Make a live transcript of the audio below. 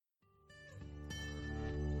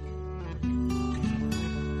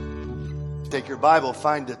Take your Bible,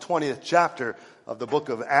 find the 20th chapter of the book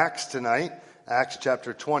of Acts tonight. Acts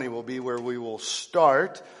chapter 20 will be where we will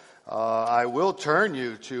start. I will turn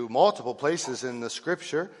you to multiple places in the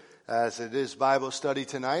scripture as it is Bible study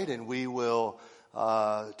tonight, and we will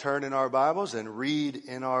turn in our Bibles and read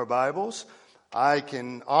in our Bibles. I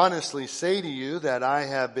can honestly say to you that I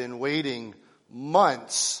have been waiting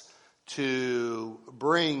months to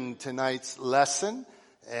bring tonight's lesson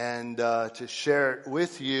and to share it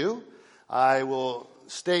with you. I will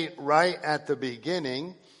state right at the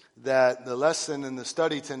beginning that the lesson and the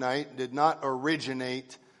study tonight did not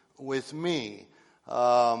originate with me.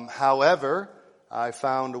 However, I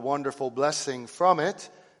found a wonderful blessing from it,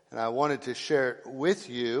 and I wanted to share it with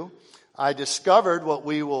you. I discovered what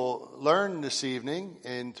we will learn this evening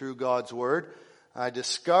and through God's Word. I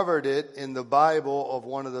discovered it in the Bible of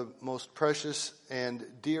one of the most precious and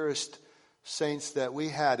dearest saints that we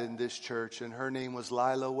had in this church, and her name was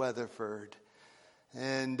Lila Weatherford.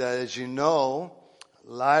 And as you know,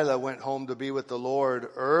 Lila went home to be with the Lord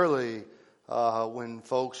early when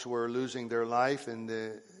folks were losing their life in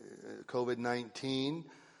the COVID-19.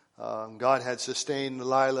 God had sustained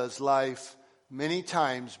Lila's life many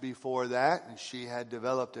times before that, and she had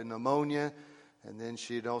developed a pneumonia, and then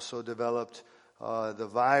she had also developed the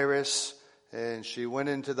virus, and she went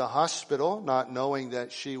into the hospital not knowing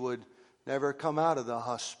that she would never come out of the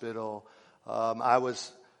hospital. I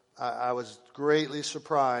was greatly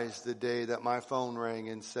surprised the day that my phone rang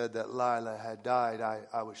and said that Lila had died.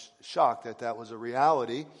 I was shocked that that was a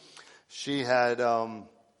reality. She had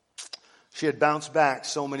bounced back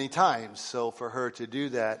so many times, so for her to do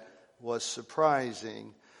that was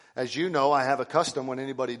surprising. As you know, I have a custom when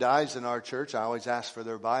anybody dies in our church, I always ask for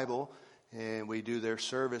their Bible, and we do their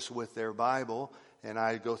service with their Bible. And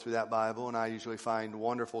I go through that Bible, and I usually find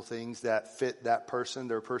wonderful things that fit that person,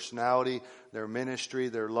 their personality, their ministry,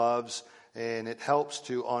 their loves. And it helps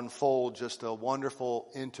to unfold just a wonderful,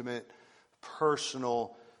 intimate,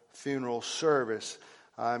 personal funeral service.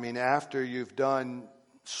 I mean, after you've done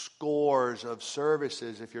scores of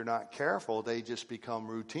services, if you're not careful, they just become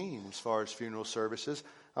routine as far as funeral services.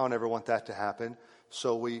 I don't ever want that to happen.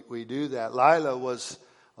 So we do that. Lila was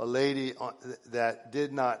a lady that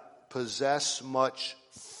did not possess much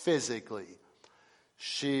physically.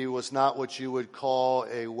 She was not what you would call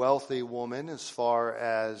a wealthy woman as far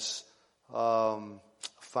as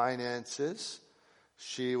finances.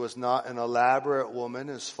 She was not an elaborate woman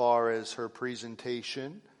as far as her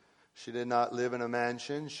presentation. She did not live in a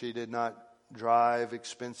mansion. She did not drive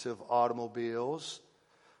expensive automobiles.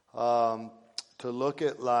 To look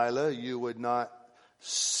at Lila, you would not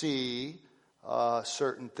see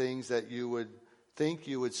certain things that you would think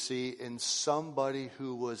you would see in somebody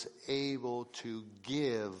who was able to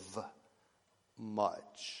give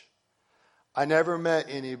much. I never met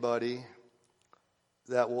anybody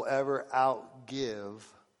that will ever outgive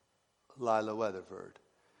Lila Weatherford.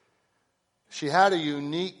 She had a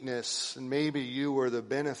uniqueness, and maybe you were the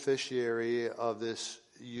beneficiary of this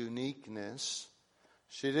uniqueness.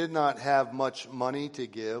 She did not have much money to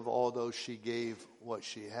give, although she gave what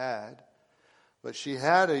she had. But she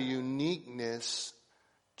had a uniqueness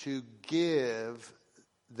to give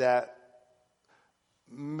that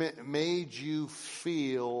made you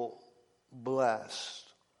feel blessed,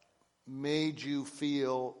 made you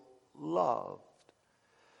feel loved.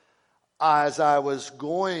 As I was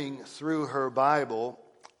going through her Bible,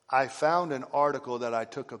 I found an article that I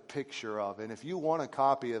took a picture of. And if you want a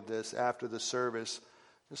copy of this after the service,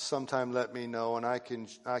 just sometime let me know, and I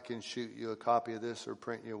can shoot you a copy of this or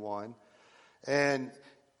print you one. And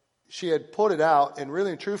she had put it out, and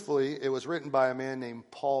really and truthfully, it was written by a man named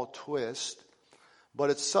Paul Twist.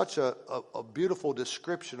 But it's such a beautiful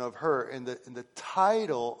description of her. And the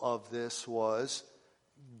title of this was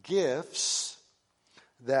Gifts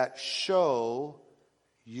That Show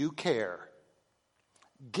You Care.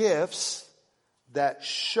 Gifts that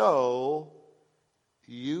show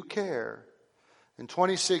you care. In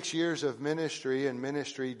 26 years of ministry and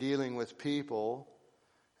ministry dealing with people,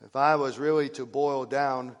 if I was really to boil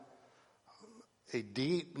down a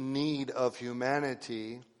deep need of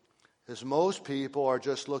humanity, is most people are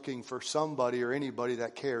just looking for somebody or anybody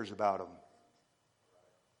that cares about them.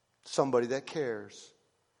 Somebody that cares.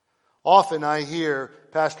 Often I hear,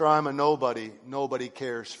 Pastor, I'm a nobody. Nobody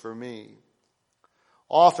cares for me.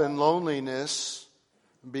 Often loneliness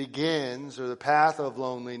begins, or the path of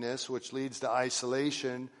loneliness, which leads to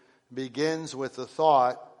isolation, begins with the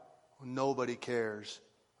thought, nobody cares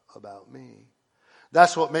about me.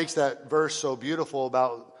 That's what makes that verse so beautiful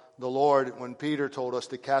about the Lord when Peter told us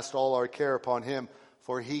to cast all our care upon Him,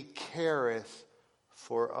 for He careth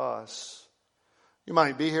for us. You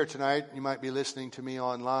might be here tonight, you might be listening to me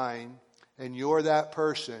online, and you're that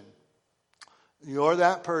person. You're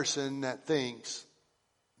that person that thinks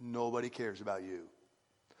nobody cares about you.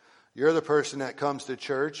 You're the person that comes to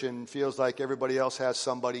church and feels like everybody else has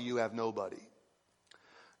somebody, you have nobody.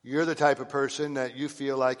 You're the type of person that you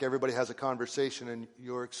feel like everybody has a conversation and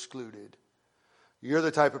you're excluded. You're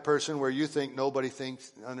the type of person where you think nobody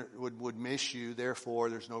thinks would miss you,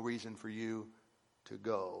 therefore there's no reason for you to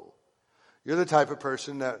go. You're the type of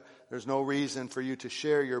person that there's no reason for you to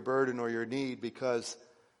share your burden or your need because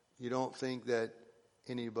you don't think that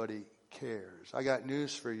anybody cares. I got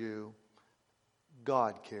news for you.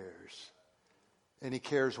 God cares. And He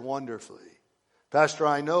cares wonderfully. Pastor,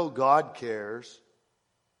 I know God cares,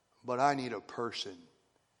 but I need a person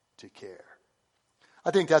to care. I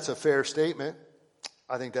think that's a fair statement.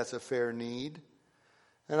 I think that's a fair need.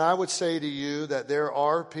 And I would say to you that there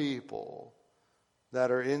are people that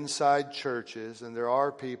are inside churches, and there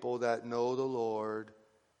are people that know the Lord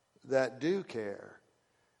that do care.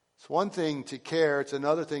 It's one thing to care, it's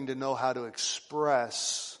another thing to know how to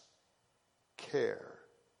express care.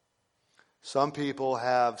 Some people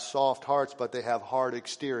have soft hearts, but they have hard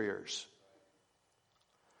exteriors.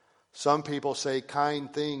 Some people say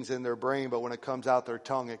kind things in their brain, but when it comes out their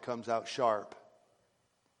tongue, it comes out sharp.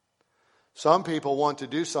 Some people want to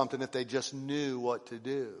do something if they just knew what to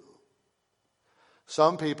do.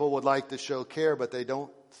 Some people would like to show care, but they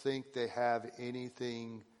don't think they have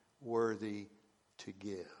anything worthy to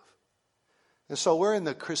give. And so we're in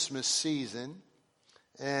the Christmas season,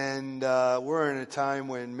 and we're in a time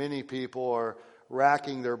when many people are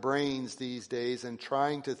racking their brains these days and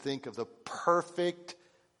trying to think of the perfect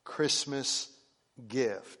Christmas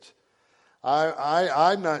gift.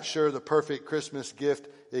 I'm not sure the perfect Christmas gift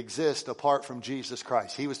exists apart from Jesus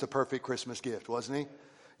Christ. He was the perfect Christmas gift, wasn't He?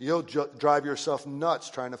 You'll drive yourself nuts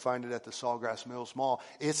trying to find it at the Sawgrass Mills Mall.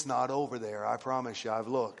 It's not over there, I promise you. I've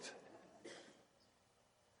looked.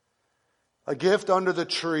 A gift under the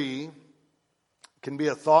tree can be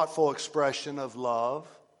a thoughtful expression of love,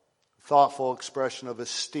 thoughtful expression of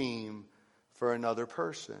esteem for another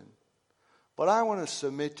person. But I want to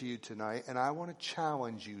submit to you tonight, and I want to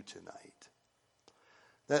challenge you tonight,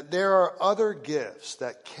 that there are other gifts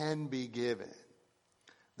that can be given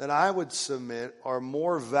that I would submit are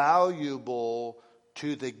more valuable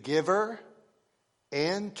to the giver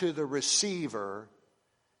and to the receiver,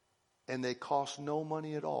 and they cost no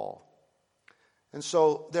money at all. And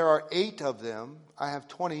so there are 8 of them. I have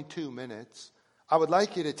 22 minutes. I would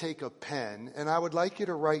like you to take a pen, and I would like you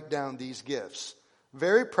to write down these gifts.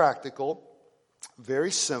 Very practical, very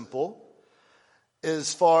simple.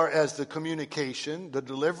 As far as the communication, the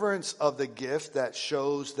deliverance of the gift that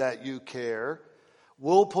shows that you care,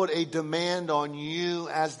 will put a demand on you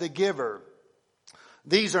as the giver.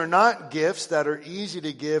 These are not gifts that are easy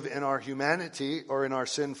to give in our humanity or in our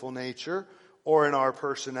sinful nature or in our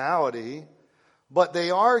personality, but they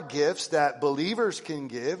are gifts that believers can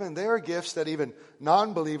give, and they are gifts that even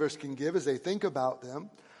non-believers can give as they think about them.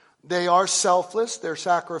 They are selfless, they're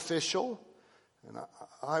sacrificial, and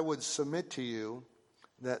I would submit to you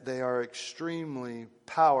that they are extremely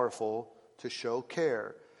powerful to show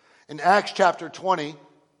care. In Acts chapter 20,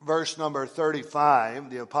 verse number 35,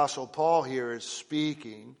 the Apostle Paul here is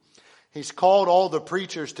speaking. He's called all the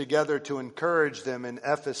preachers together to encourage them in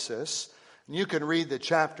Ephesus. And you can read the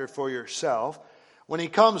chapter for yourself. When he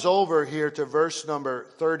comes over here to verse number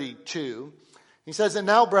 32, he says, "And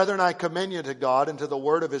now, brethren, I commend you to God and to the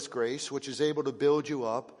word of His grace, which is able to build you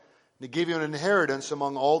up, and to give you an inheritance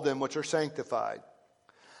among all them which are sanctified.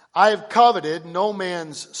 I have coveted no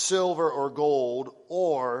man's silver or gold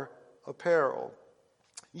or apparel.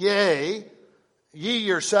 Yea, ye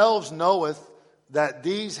yourselves knoweth that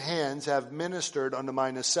these hands have ministered unto my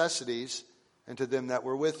necessities and to them that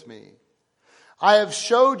were with me. I have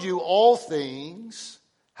showed you all things,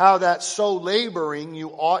 how that so laboring you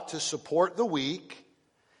ought to support the weak,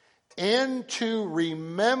 and to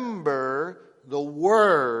remember the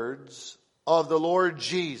words of the Lord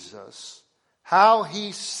Jesus, how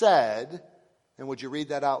He said," and would you read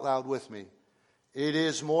that out loud with me? "It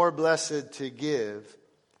is more blessed to give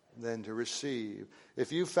than to receive."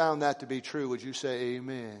 If you found that to be true, would you say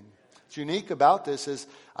amen? What's unique about this is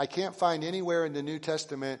I can't find anywhere in the New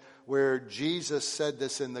Testament where Jesus said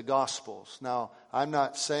this in the Gospels. Now, I'm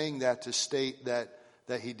not saying that to state that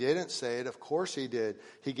He didn't say it. Of course He did.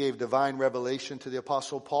 He gave divine revelation to the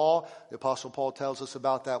Apostle Paul. The Apostle Paul tells us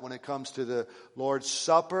about that when it comes to the Lord's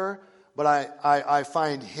Supper. But I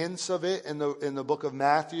find hints of it in the book of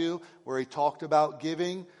Matthew where He talked about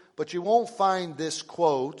giving. But you won't find this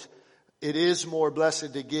quote, "It is more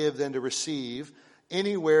blessed to give than to receive,"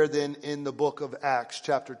 anywhere than in the book of Acts,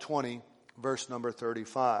 chapter 20, verse number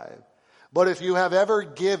 35. But if you have ever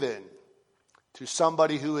given to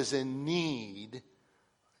somebody who is in need,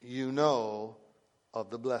 you know of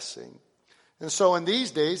the blessing. And so in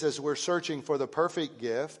these days, as we're searching for the perfect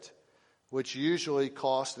gift, which usually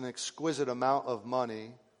costs an exquisite amount of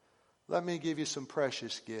money, let me give you some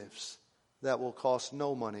precious gifts that will cost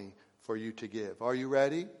no money for you to give. Are you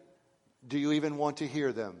ready? Do you even want to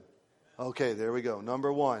hear them? Okay, there we go.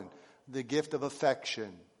 Number one, the gift of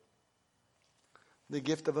affection. The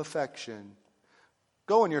gift of affection.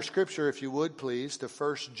 Go in your scripture, if you would, please, to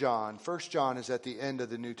 1 John. 1 John is at the end of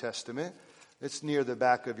the New Testament. It's near the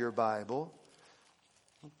back of your Bible.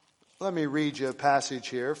 Let me read you a passage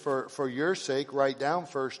here. For your sake, write down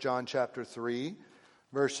 1 John chapter 3,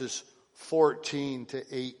 verses 14 to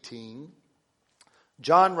 18.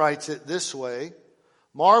 John writes it this way: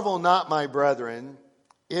 "Marvel not, my brethren,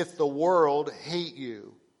 if the world hate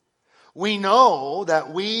you. We know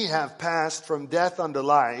that we have passed from death unto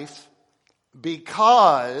life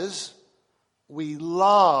because we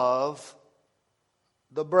love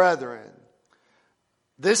the brethren."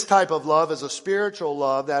 This type of love is a spiritual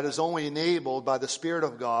love that is only enabled by the Spirit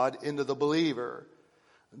of God into the believer.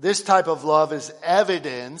 This type of love is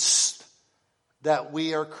evidenced that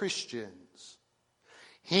we are Christians.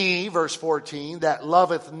 He, verse 14, that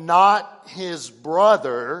loveth not his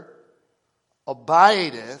brother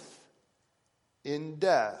abideth in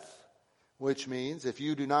death. Which means if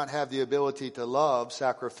you do not have the ability to love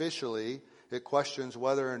sacrificially, it questions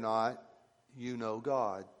whether or not you know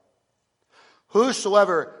God.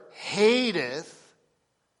 Whosoever hateth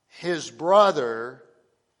his brother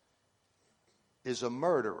is a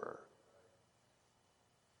murderer.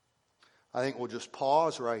 I think we'll just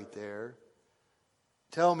pause right there.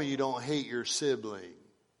 Tell me you don't hate your sibling.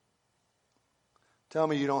 Tell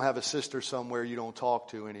me you don't have a sister somewhere you don't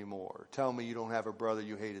talk to anymore. Tell me you don't have a brother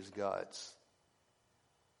you hate his guts.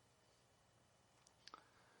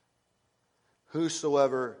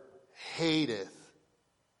 Whosoever hateth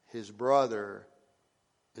his brother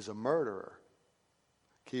is a murderer.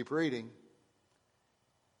 Keep reading.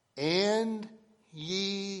 And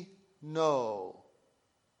ye know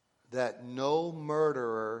that no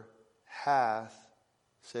murderer hath,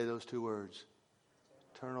 say those two words,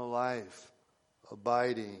 eternal life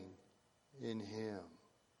abiding in him.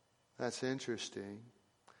 That's interesting.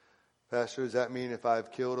 Pastor, does that mean if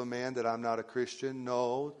I've killed a man that I'm not a Christian?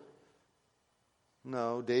 No.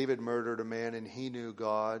 David murdered a man and he knew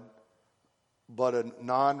God. But a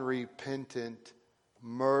non-repentant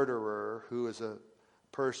murderer who is a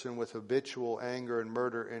person with habitual anger and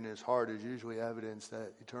murder in his heart is usually evidence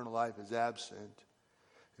that eternal life is absent.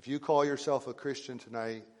 If you call yourself a Christian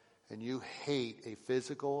tonight and you hate a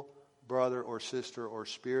physical brother or sister or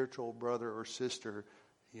spiritual brother or sister,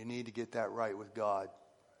 you need to get that right with God.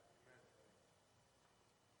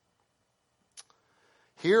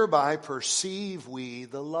 Hereby perceive we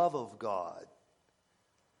the love of God,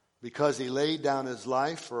 because he laid down his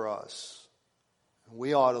life for us.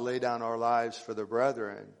 We ought to lay down our lives for the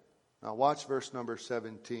brethren. Now watch verse number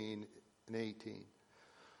 17 and 18.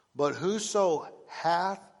 But whoso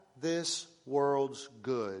hath this world's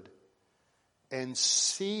good and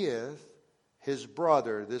seeth his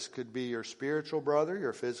brother, this could be your spiritual brother,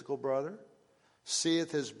 your physical brother,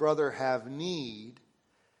 seeth his brother have need,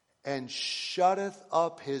 and shutteth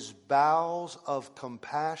up his bowels of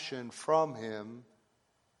compassion from him.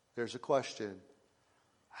 There's a question.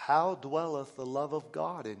 How dwelleth the love of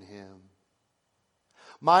God in him?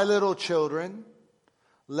 My little children,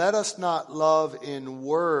 let us not love in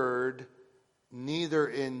word, neither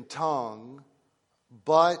in tongue,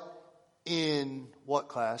 but in what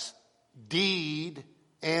class? Deed,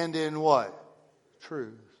 and in what?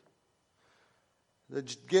 Truth. The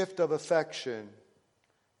gift of affection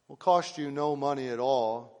will cost you no money at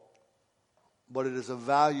all, but it is a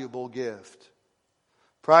valuable gift.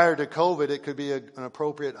 Prior to COVID, it could be an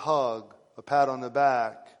appropriate hug, a pat on the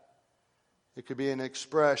back. It could be an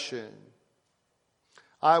expression.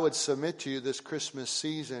 I would submit to you this Christmas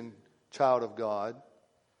season, child of God,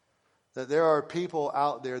 that there are people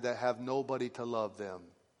out there that have nobody to love them.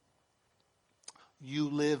 You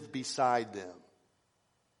live beside them.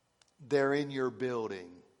 They're in your building.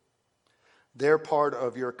 They're part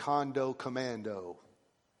of your condo commando,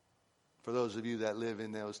 for those of you that live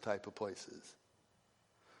in those type of places.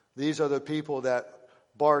 These are the people that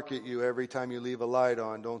bark at you every time you leave a light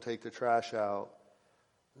on, don't take the trash out.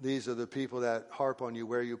 These are the people that harp on you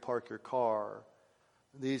where you park your car.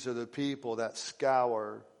 These are the people that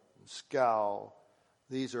scour and scowl.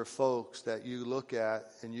 These are folks that you look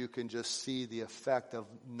at and you can just see the effect of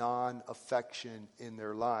non-affection in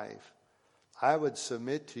their life. I would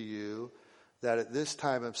submit to you that at this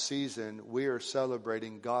time of season, we are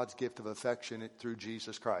celebrating God's gift of affection through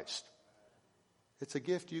Jesus Christ. It's a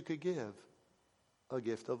gift you could give. A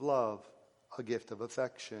gift of love. A gift of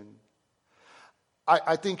affection.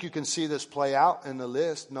 I think you can see this play out in the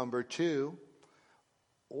list. Number 2,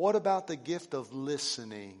 what about the gift of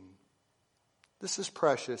listening? This is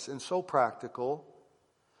precious and so practical.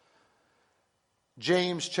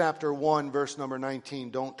 James chapter 1, verse number 19.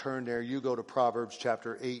 Don't turn there. You go to Proverbs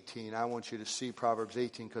chapter 18. I want you to see Proverbs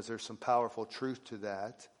 18 because there's some powerful truth to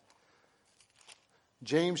that.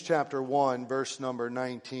 James chapter 1, verse number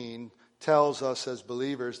 19 tells us as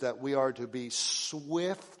believers that we are to be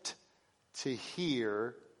swift to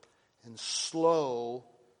hear and slow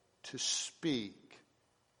to speak.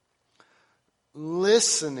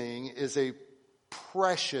 Listening is a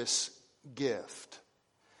precious gift.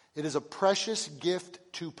 It is a precious gift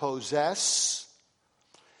to possess,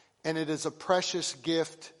 and it is a precious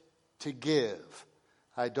gift to give.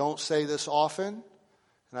 I don't say this often,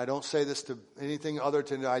 and I don't say this to anything other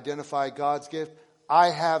than to identify God's gift. I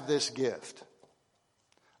have this gift.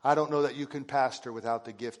 I don't know that you can pastor without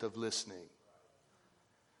the gift of listening.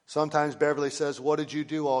 Sometimes Beverly says, "What did you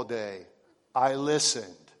do all day?" "I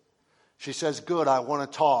listened." She says, "Good, I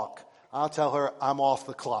want to talk." I'll tell her, "I'm off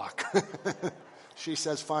the clock." She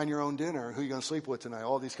says, "Find your own dinner. Who are you going to sleep with tonight?"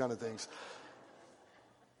 All these kind of things.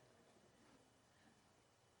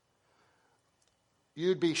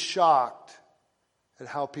 You'd be shocked at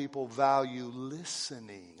how people value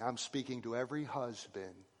listening. I'm speaking to every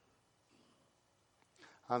husband.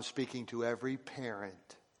 I'm speaking to every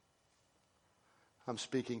parent. I'm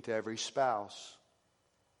speaking to every spouse.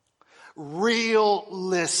 Real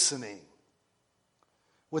listening.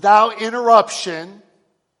 Without interruption.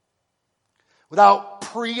 Without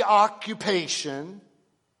preoccupation.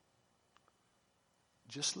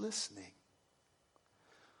 Just listening.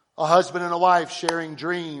 A husband and a wife sharing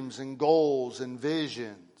dreams and goals and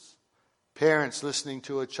visions. Parents listening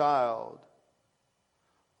to a child.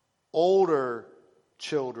 Older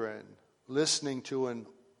children listening to an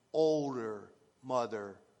older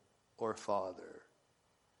mother or father.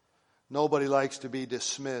 Nobody likes to be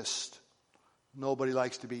dismissed. Nobody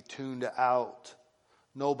likes to be tuned out.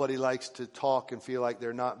 Nobody likes to talk and feel like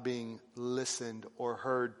they're not being listened or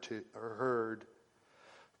heard.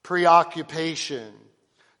 Preoccupation.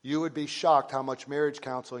 You would be shocked how much marriage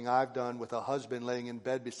counseling I've done with a husband laying in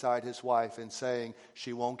bed beside his wife and saying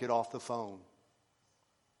she won't get off the phone.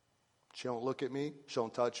 She don't look at me. She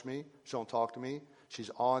don't touch me. She don't talk to me. She's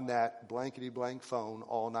on that blankety-blank phone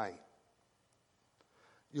all night.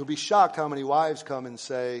 You'll be shocked how many wives come and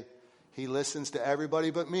say, "He listens to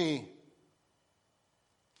everybody but me."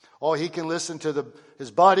 Oh, he can listen to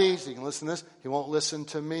his buddies. He can listen to this. He won't listen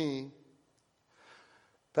to me.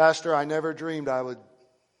 "Pastor, I never dreamed I would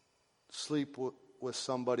sleep with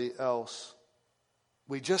somebody else.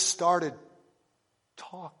 We just started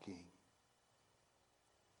talking."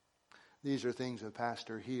 These are things a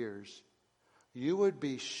pastor hears. You would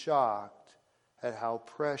be shocked at how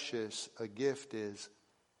precious a gift is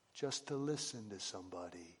just to listen to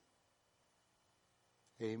somebody.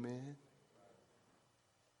 Amen.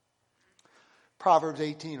 Proverbs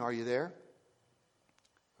 18, are you there?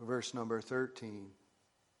 Verse number 13.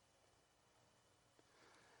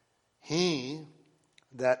 He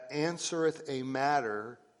that answereth a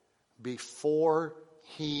matter before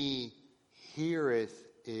he heareth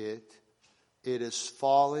it, it is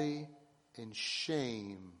folly and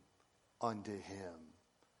shame unto him.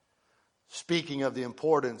 Speaking of the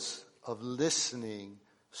importance of listening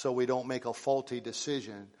so we don't make a faulty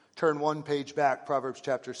decision. Turn one page back, Proverbs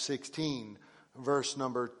chapter 16, verse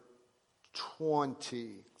number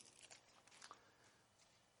 20.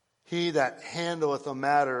 He that handleth a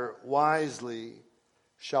matter wisely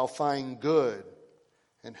shall find good,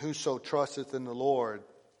 and whoso trusteth in the Lord,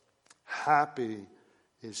 happy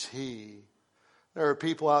is he. There are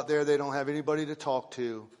people out there, they don't have anybody to talk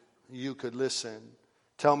to. You could listen.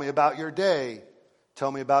 Tell me about your day.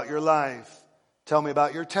 Tell me about your life. Tell me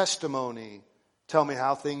about your testimony. Tell me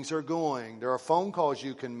how things are going. There are phone calls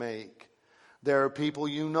you can make. There are people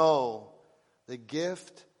you know. The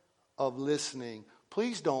gift of listening.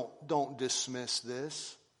 Please don't dismiss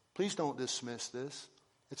this. Please don't dismiss this.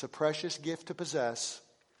 It's a precious gift to possess.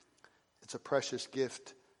 It's a precious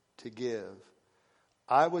gift to give.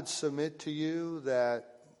 I would submit to you that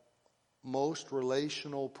most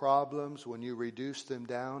relational problems, when you reduce them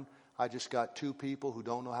down, I just got two people who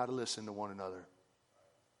don't know how to listen to one another.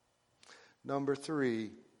 Number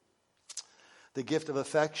 3, The gift of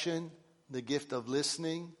affection, the gift of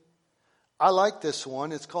listening. I like this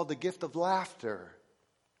one. It's called the gift of laughter.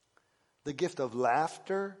 The gift of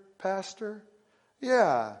laughter, Pastor?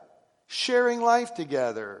 Yeah. Sharing life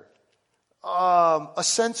together. A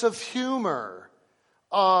sense of humor.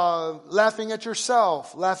 Laughing at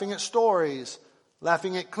yourself. Laughing at stories.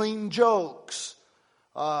 Laughing at clean jokes.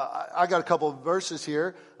 I got a couple of verses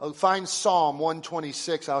here. Find Psalm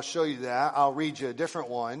 126. I'll show you that. I'll read you a different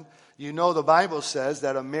one. You know the Bible says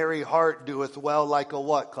that a merry heart doeth well like a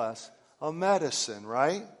what, class? A medicine,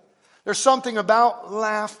 right? There's something about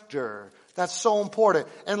laughter that's so important.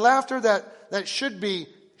 And laughter that should be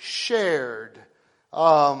shared.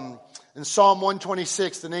 In Psalm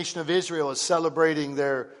 126, the nation of Israel is celebrating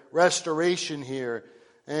their restoration here.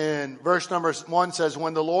 And verse number 1 says,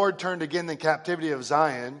 when the Lord turned again the captivity of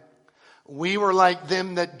Zion, we were like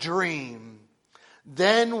them that dream.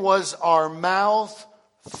 Then was our mouth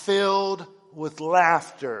filled with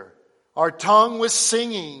laughter. Our tongue was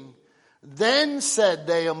singing. Then said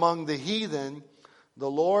they among the heathen, the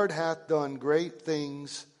Lord hath done great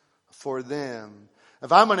things for them.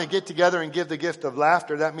 If I'm going to get together and give the gift of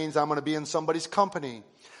laughter, that means I'm going to be in somebody's company.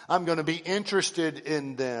 I'm going to be interested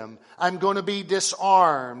in them. I'm going to be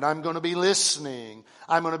disarmed. I'm going to be listening.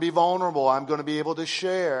 I'm going to be vulnerable. I'm going to be able to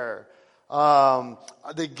share.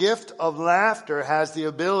 The gift of laughter has the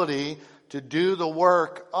ability to do the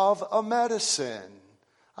work of a medicine.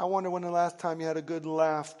 I wonder when the last time you had a good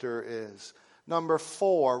laughter is. Number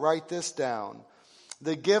 4, write this down.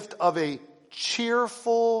 The gift of a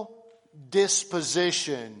cheerful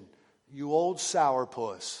disposition. You old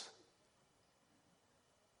sourpuss.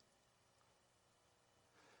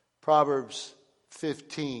 Proverbs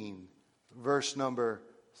 15, verse number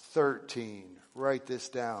 13. Write this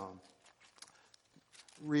down.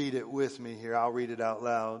 Read it with me here. I'll read it out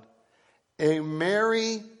loud. A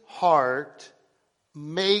merry heart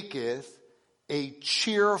maketh a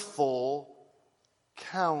cheerful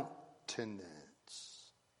countenance.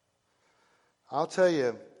 I'll tell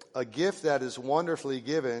you, a gift that is wonderfully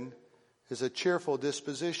given is a cheerful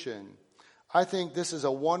disposition. I think this is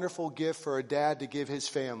a wonderful gift for a dad to give his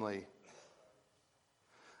family.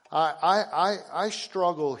 I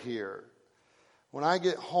struggle here. When I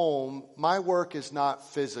get home, my work is not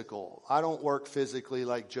physical. I don't work physically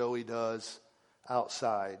like Joey does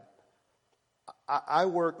outside. I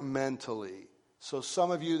work mentally. So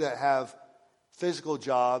some of you that have physical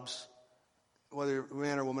jobs, whether you're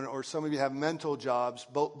man or woman, or some of you have mental jobs,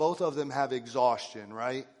 both of them have exhaustion,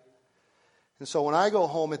 right? And so when I go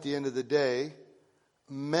home at the end of the day,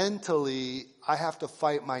 mentally, I have to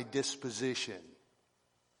fight my disposition.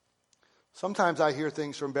 Sometimes I hear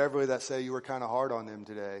things from Beverly that say you were kind of hard on them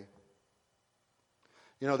today.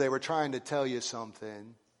 You know, they were trying to tell you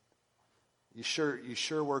something. You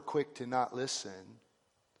sure were quick to not listen.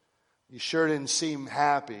 You sure didn't seem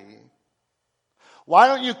happy. Why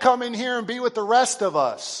don't you come in here and be with the rest of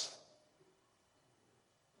us?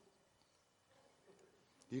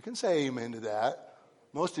 You can say amen to that.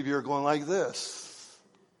 Most of you are going like this,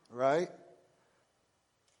 right?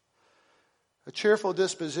 A cheerful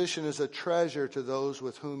disposition is a treasure to those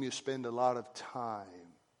with whom you spend a lot of time.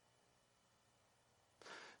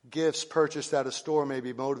 Gifts purchased at a store may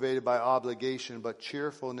be motivated by obligation, but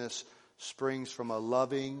cheerfulness springs from a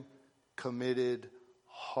loving, committed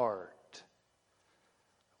heart.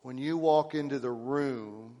 When you walk into the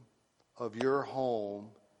room of your home,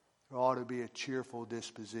 there ought to be a cheerful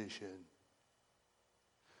disposition.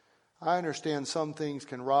 I understand some things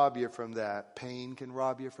can rob you from that. Pain can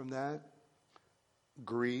rob you from that.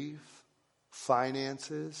 Grief,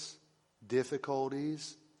 finances,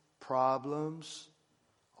 difficulties, problems,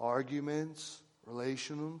 arguments,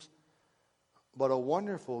 relations. But a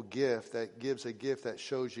wonderful gift that gives a gift that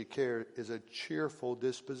shows you care is a cheerful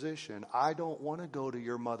disposition. I don't want to go to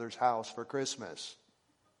your mother's house for Christmas.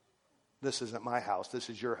 This isn't my house. This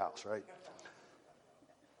is your house, right?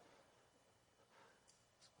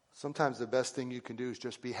 Sometimes the best thing you can do is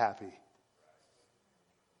just be happy.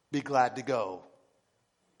 Be glad to go.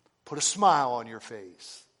 Put a smile on your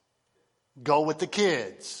face. Go with the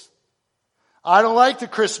kids. I don't like to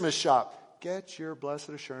Christmas shop. Get your blessed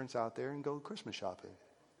assurance out there and go Christmas shopping.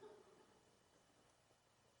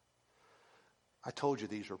 I told you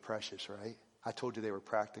these were precious, right? I told you they were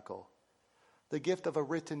practical. The gift of a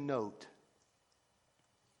written note.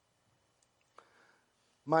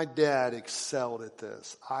 My dad excelled at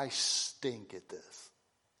this. I stink at this.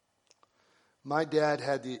 My dad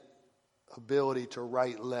had the ability to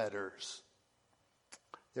write letters.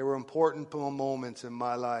 There were important moments in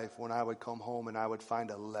my life when I would come home and I would find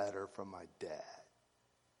a letter from my dad.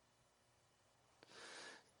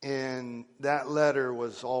 And that letter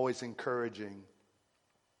was always encouraging.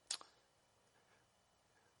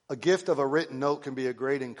 A gift of a written note can be a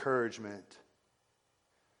great encouragement,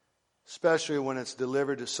 especially when it's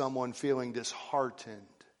delivered to someone feeling disheartened.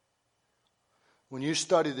 When you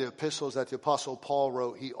study the epistles that the Apostle Paul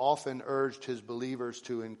wrote, he often urged his believers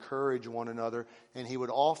to encourage one another, and he would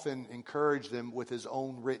often encourage them with his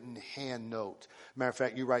own written hand note. Matter of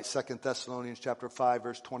fact, you write 2 Thessalonians chapter 5,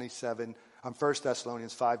 verse 27, 1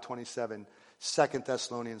 Thessalonians 5:27, 2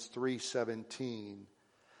 Thessalonians 3:17.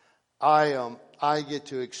 I get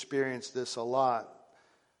to experience this a lot.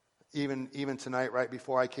 Even tonight, right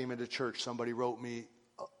before I came into church, somebody wrote me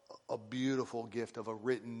a beautiful gift of a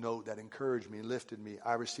written note that encouraged me, lifted me.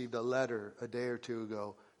 I received a letter a day or two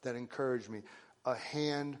ago that encouraged me. A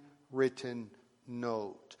handwritten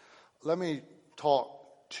note. Let me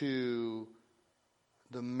talk to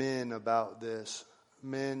the men about this.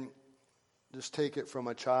 Men, just take it from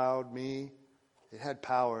a child, me. It had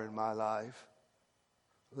power in my life.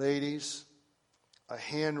 Ladies, a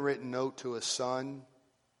handwritten note to a son,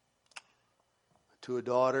 to a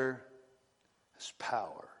daughter, is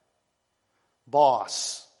power.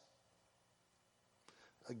 Boss,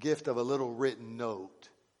 a gift of a little written note.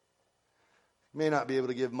 You may not be able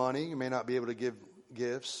to give money, you may not be able to give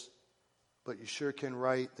gifts, but you sure can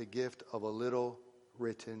write the gift of a little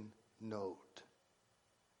written note.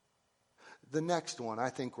 The next one,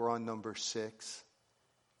 I think we're on number 6.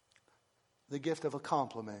 The gift of a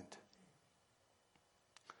compliment.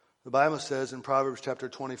 The Bible says in Proverbs chapter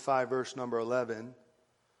 25, verse number 11,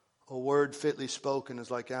 a word fitly spoken is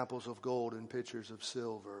like apples of gold in pitchers of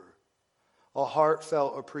silver. A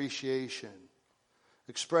heartfelt appreciation,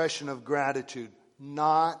 expression of gratitude,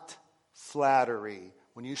 not flattery.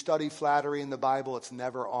 When you study flattery in the Bible, it's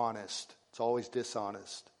never honest. It's always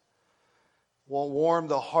dishonest. Won't warm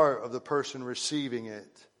the heart of the person receiving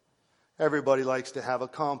it. Everybody likes to have a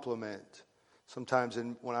compliment. Sometimes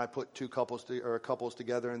when I put couples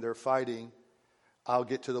together and they're fighting, I'll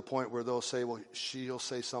get to the point where they'll say, well, she'll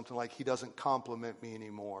say something like, he doesn't compliment me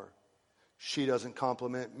anymore. She doesn't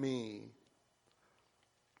compliment me.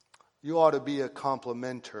 You ought to be a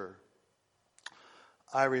complimenter.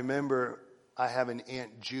 I remember I have an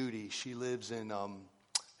Aunt Judy. She lives in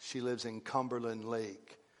Cumberland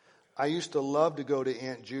Lake. I used to love to go to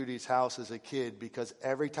Aunt Judy's house as a kid because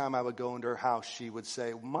every time I would go into her house, she would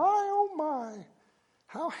say, my, oh my,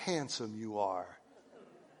 how handsome you are.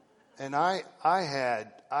 And I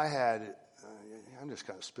had, I'm just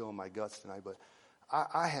kind of spilling my guts tonight, but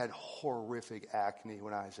I had horrific acne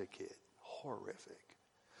when I was a kid. Horrific.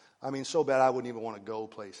 I mean, so bad I wouldn't even want to go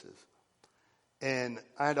places. And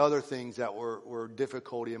I had other things that were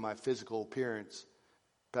difficulty in my physical appearance.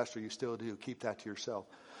 Pastor, you still do. Keep that to yourself.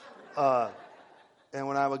 And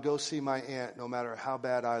when I would go see my aunt, no matter how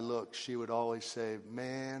bad I looked, she would always say,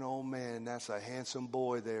 man, oh man, that's a handsome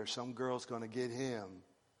boy there. Some girl's going to get him.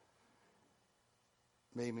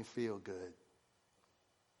 Made me feel good.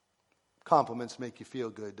 Compliments make you feel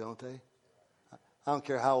good, don't they? I don't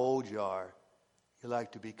care how old you are. You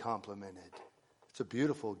like to be complimented. It's a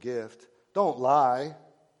beautiful gift. Don't lie.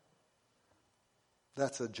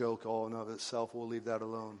 That's a joke all in of itself. We'll leave that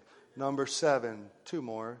alone. Number 7, 2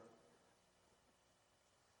 more.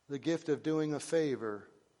 The gift of doing a favor.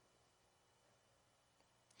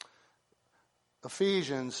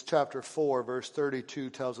 Ephesians chapter 4, verse 32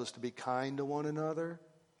 tells us to be kind to one another.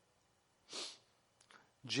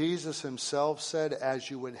 Jesus himself said, as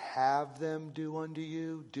you would have them do unto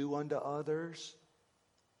you, do unto others.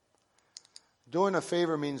 Doing a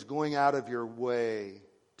favor means going out of your way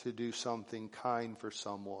to do something kind for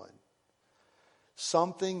someone.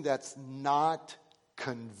 Something that's not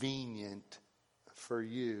convenient for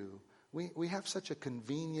you. We have such a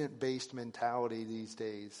convenient-based mentality these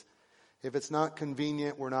days. If it's not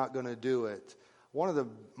convenient, we're not going to do it. One of the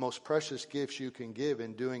most precious gifts you can give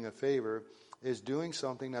in doing a favor is doing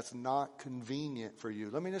something that's not convenient for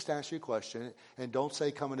you. Let me just ask you a question, and don't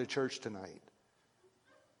say coming to church tonight.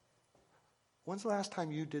 When's the last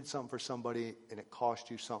time you did something for somebody and it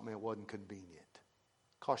cost you something that wasn't convenient?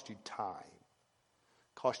 Cost you time.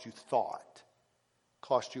 Cost you thought.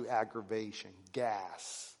 Cost you aggravation,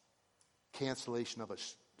 gas, cancellation of a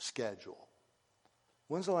schedule.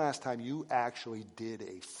 When's the last time you actually did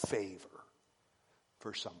a favor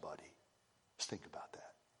for somebody? Just think about that.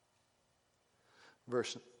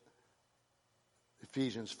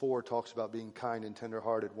 Ephesians 4 talks about being kind and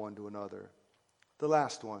tenderhearted one to another. The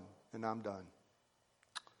last one, and I'm done.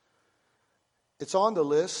 It's on the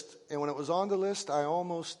list, and when it was on the list, I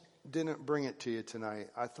almost didn't bring it to you tonight.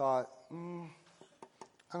 I thought,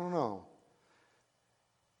 I don't know.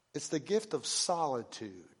 It's the gift of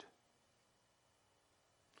solitude.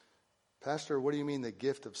 Pastor, what do you mean the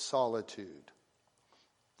gift of solitude?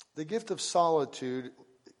 The gift of solitude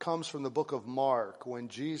comes from the book of Mark when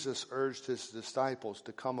Jesus urged his disciples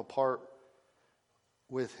to come apart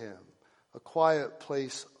with him, a quiet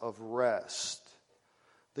place of rest.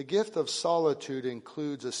 The gift of solitude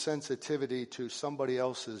includes a sensitivity to somebody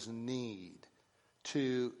else's need,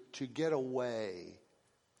 to get away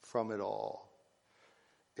from it all.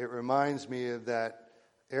 It reminds me of that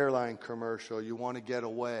airline commercial, you want to get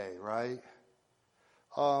away, right?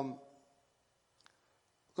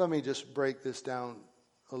 Let me just break this down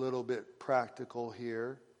a little bit practical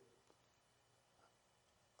here.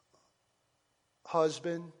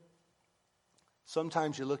 Husband,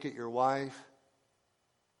 sometimes you look at your wife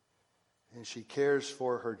and she cares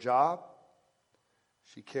for her job.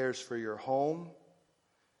 She cares for your home.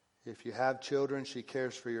 If you have children, she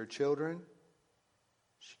cares for your children.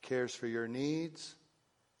 She cares for your needs.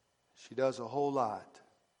 She does a whole lot.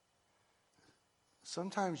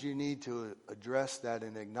 Sometimes you need to address that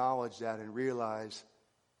and acknowledge that and realize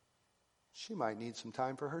she might need some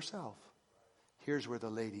time for herself. Here's where the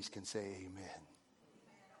ladies can say amen.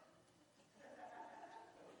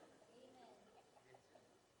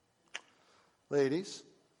 Ladies,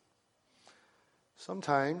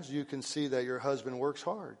 sometimes you can see that your husband works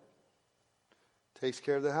hard, takes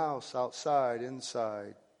care of the house, outside,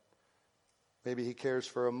 inside. Maybe he cares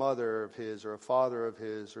for a mother of his or a father of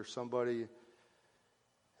his or somebody.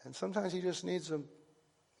 And sometimes he just needs a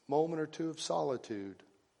moment or two of solitude.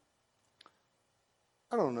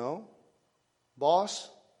 I don't know. Boss?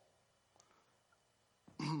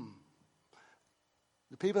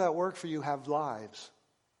 The people that work for you have lives.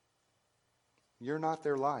 You're not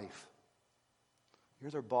their life.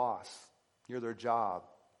 You're their boss. You're their job.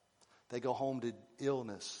 They go home to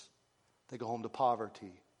illness. They go home to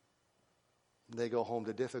poverty. They go home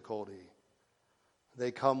to difficulty.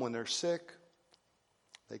 They come when they're sick.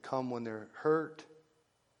 They come when they're hurt.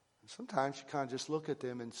 And sometimes you kind of just look at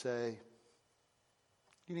them and say,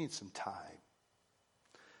 you need some time.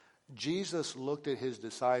 Jesus looked at his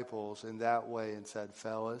disciples in that way and said,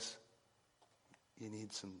 fellas, you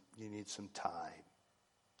need some time.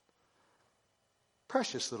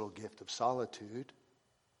 Precious little gift of solitude.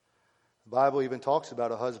 The Bible even talks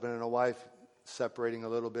about a husband and a wife separating a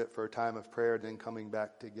little bit for a time of prayer, then coming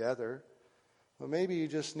back together. Well, maybe you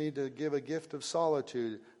just need to give a gift of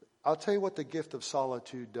solitude. I'll tell you what the gift of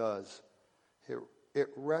solitude does. It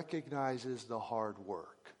recognizes the hard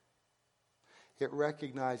work. It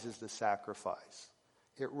recognizes the sacrifice.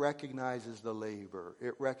 It recognizes the labor.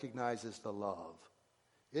 It recognizes the love.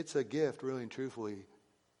 It's a gift, really and truthfully,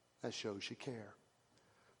 that shows you care.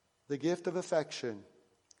 The gift of affection,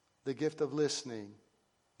 the gift of listening,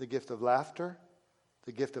 the gift of laughter,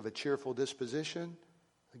 the gift of a cheerful disposition,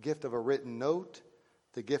 the gift of a written note,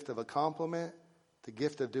 the gift of a compliment, the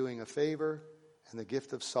gift of doing a favor, and the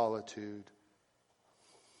gift of solitude.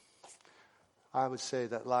 I would say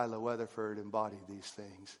that Lila Weatherford embodied these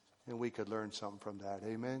things, and we could learn something from that.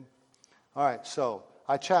 Amen? All right, so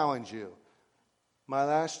I challenge you. My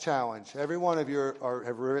last challenge. Every one of you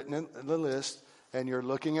have written in the list, and you're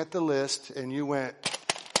looking at the list, and you went,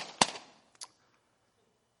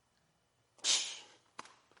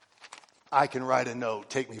 I can write a note.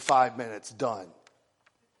 Take me 5 minutes. Done.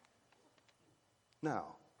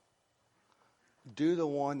 Now, do the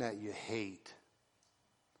one that you hate.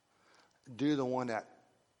 Do the one that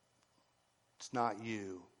it's not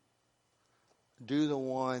you. Do the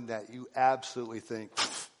one that you absolutely think,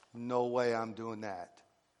 no way I'm doing that.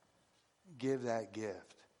 Give that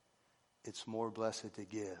gift. It's more blessed to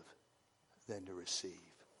give than to receive.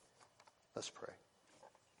 Let's pray.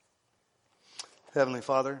 Heavenly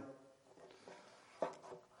Father,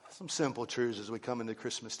 some simple truths as we come into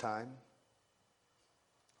Christmas time.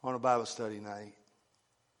 On a Bible study night.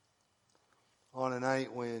 On a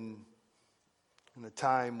night when, in a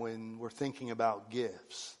time when we're thinking about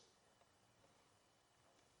gifts.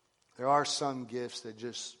 There are some gifts that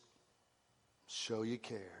just show you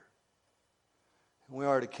care. And we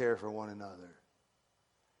are to care for one another.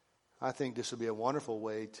 I think this would be a wonderful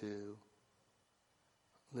way to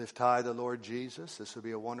lift high the Lord Jesus. This would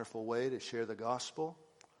be a wonderful way to share the gospel.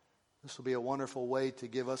 This will be a wonderful way to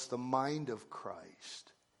give us the mind of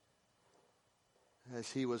Christ, as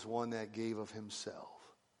he was one that gave of himself.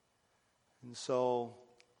 And so,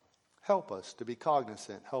 help us to be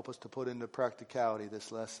cognizant. Help us to put into practicality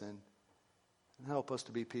this lesson. And help us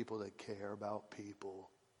to be people that care about people.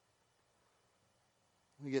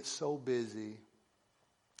 We get so busy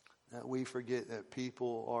that we forget that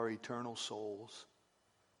people are eternal souls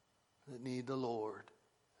that need the Lord.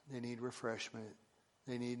 They need refreshment.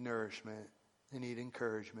 They need nourishment. They need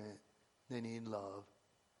encouragement. They need love.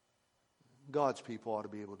 God's people ought to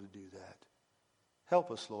be able to do that. Help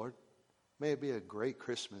us, Lord. May it be a great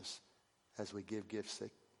Christmas as we give gifts that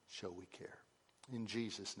show we care. In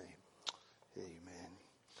Jesus' name, amen.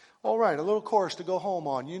 All right, a little chorus to go home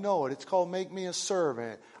on. You know it. It's called Make Me a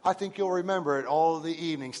Servant. I think you'll remember it all of the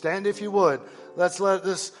evening. Stand if you would. Let's let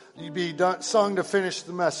this be sung to finish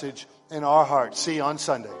the message in our hearts. See you on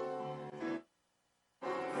Sunday.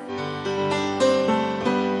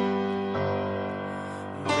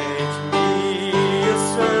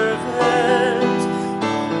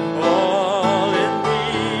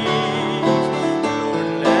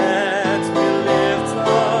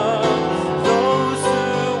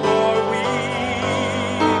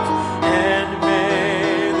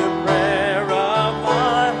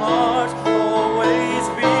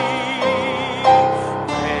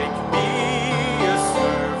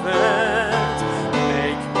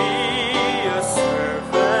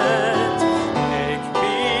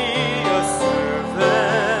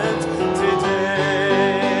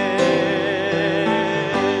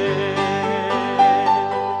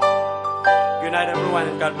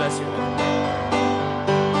 God bless you.